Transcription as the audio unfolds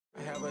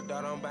have a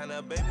daughter, I'm buying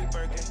a baby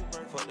Birkin.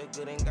 Fuck the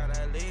good and got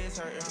our legs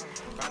hurting.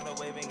 Found a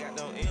wave and got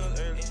them M's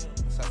early.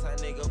 Southside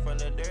nigga from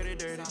the dirty.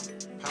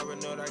 Power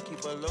note, I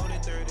keep a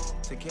loaded 30.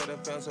 To kill the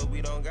fam so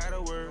we don't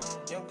gotta worry.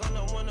 Young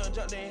gunner wanna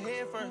jump their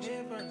head first.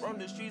 From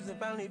the streets and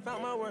finally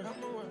found my worth.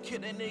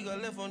 Killed that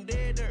nigga, left on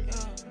dead dirt.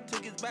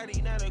 Took his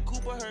body, now the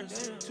Cooper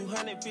hearse.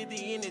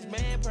 250 in his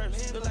man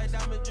purse. Look like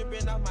diamonds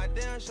dripping off my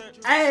damn shirt.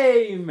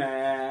 Hey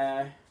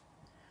man.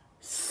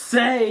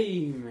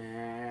 Say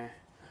man.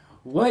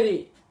 What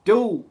it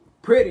do?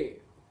 Pretty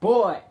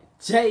boy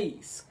J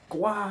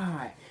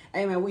Squad.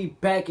 Hey man, we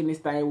back in this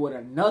thing with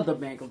another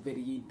banger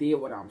video. You did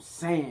what I'm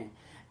saying.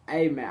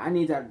 Hey man, I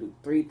need y'all to do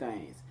 3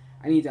 things.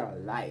 I need y'all to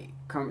like,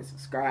 comment,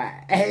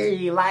 subscribe.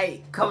 Hey,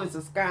 like, comment,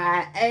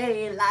 subscribe.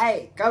 Hey,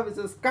 like, comment,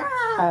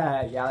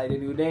 subscribe. Y'all like the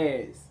new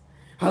dance.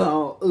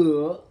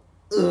 Hold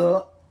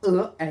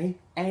on.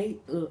 Hey,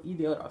 you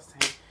did what I'm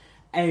saying.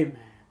 Hey man,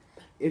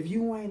 if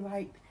you ain't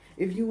liked,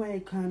 if you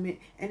ain't comment,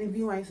 and if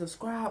you ain't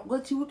subscribed,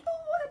 what you doing,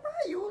 bro?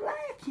 You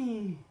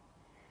lacking.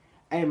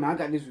 Hey man, I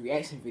got this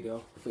reaction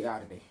video for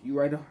y'all today. You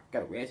ready?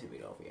 Got a reaction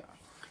video for y'all.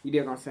 You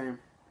did what I'm saying?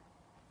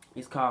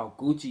 It's called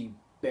Gucci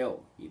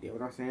Belt. You did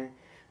what I'm saying?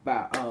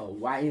 By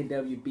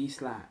YNW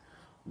Bslime,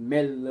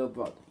 Melly Little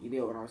Brother. You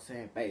did what I'm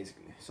saying,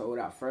 basically. So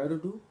without further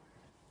ado,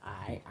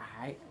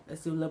 alright,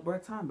 let's do a little bro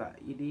time about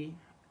it. You did?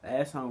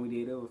 Last time we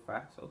did it was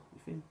 5, so you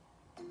feel me?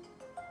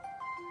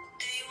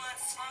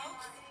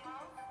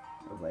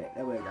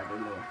 That way I got the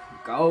little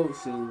gold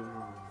shoes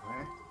on,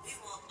 right?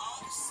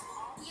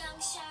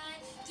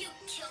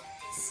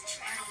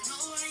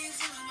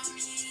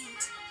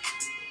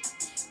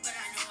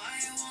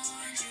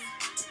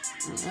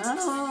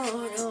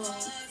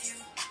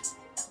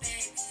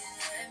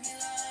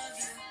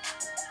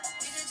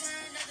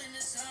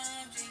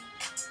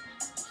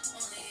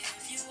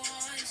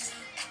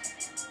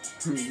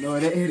 No,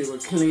 that hit it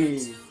was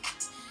clean.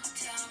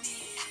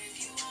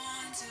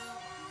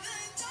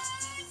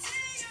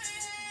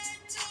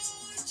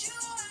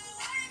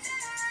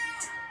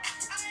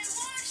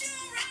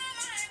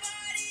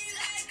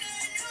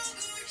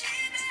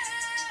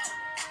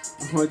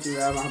 I want you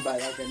around my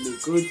body like a new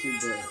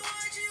Gucci belt.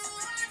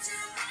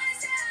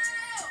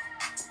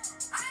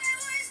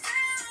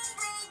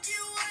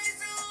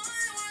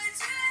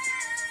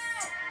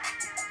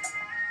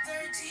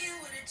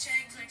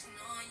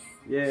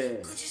 Yeah.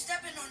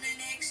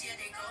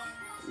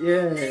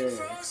 Yeah.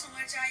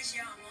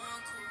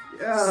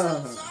 Yeah.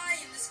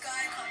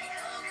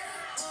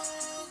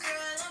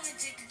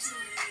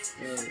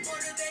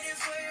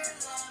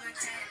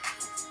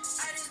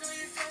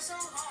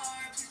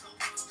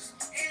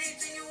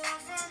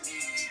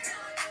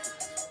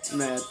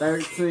 Man,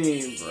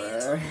 13,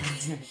 bruh.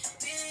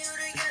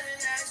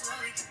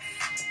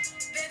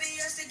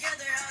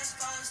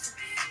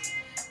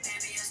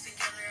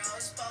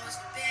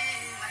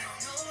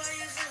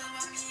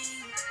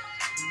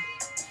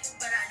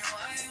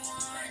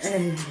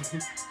 Hey.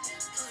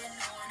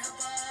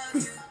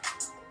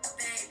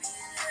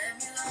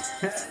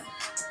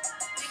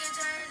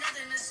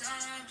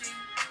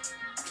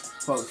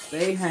 Folks,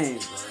 stay hanging,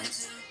 bro.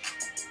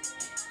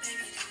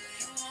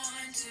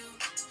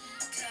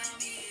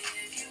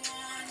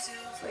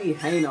 Stay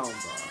hanging on, bro.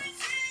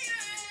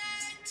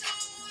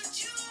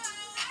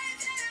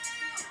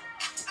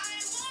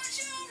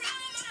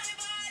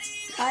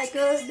 I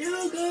could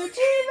do good,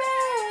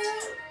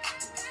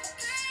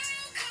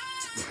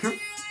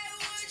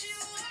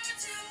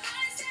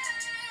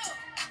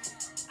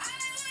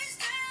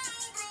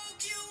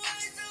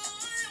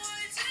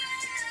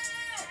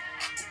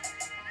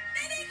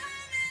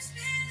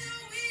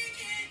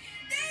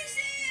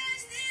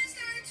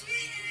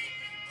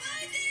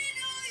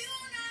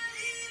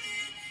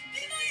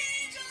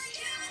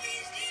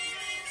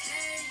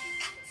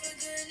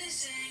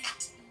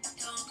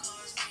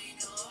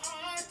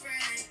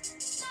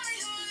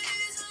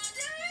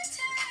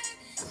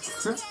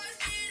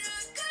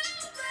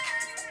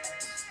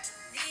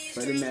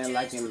 But the man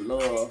like in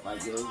love, I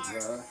guess,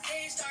 bro.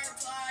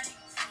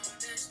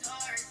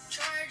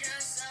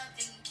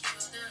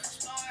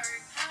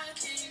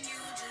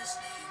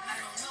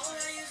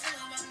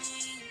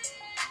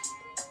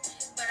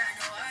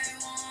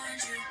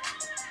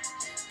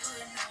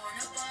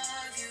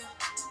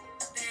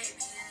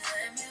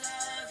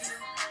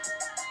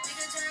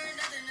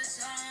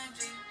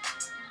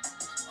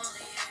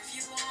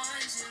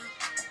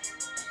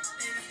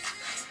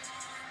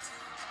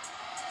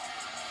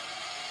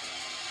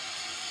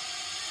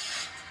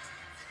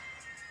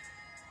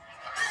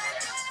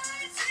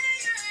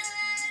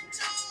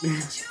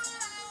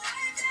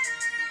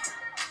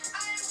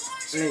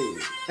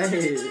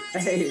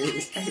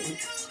 Hey.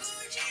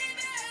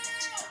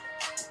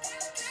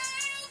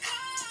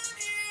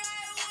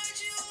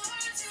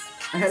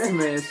 That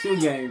man's shoe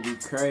game be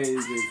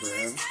crazy,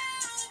 bro.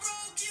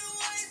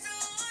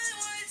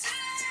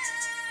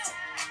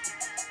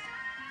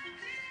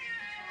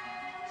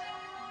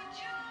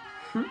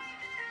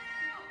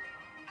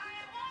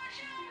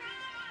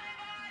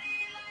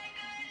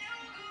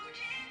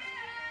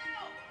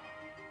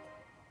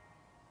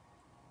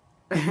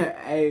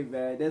 Hey,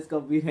 man, that's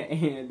gonna be the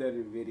end of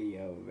the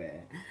video,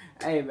 man.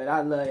 Hey, man,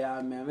 I love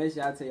y'all, man. Make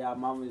sure y'all tell y'all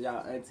mamas,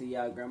 y'all auntie,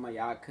 y'all grandma,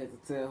 y'all cousin,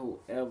 tell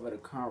whoever to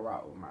come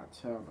rock with my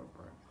channel,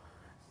 bro.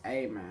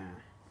 Hey, man,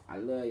 I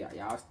love y'all.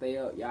 Y'all stay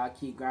up. Y'all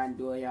keep grinding,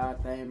 doing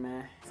y'all thing,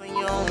 man.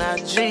 You on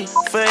that G,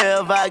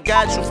 forever I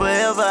got you,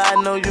 forever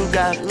I know you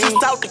got me.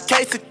 Just out the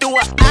case it through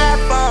an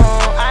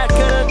iPhone, I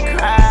could've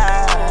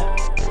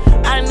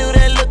cried. I knew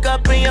that look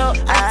up in your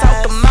eyes.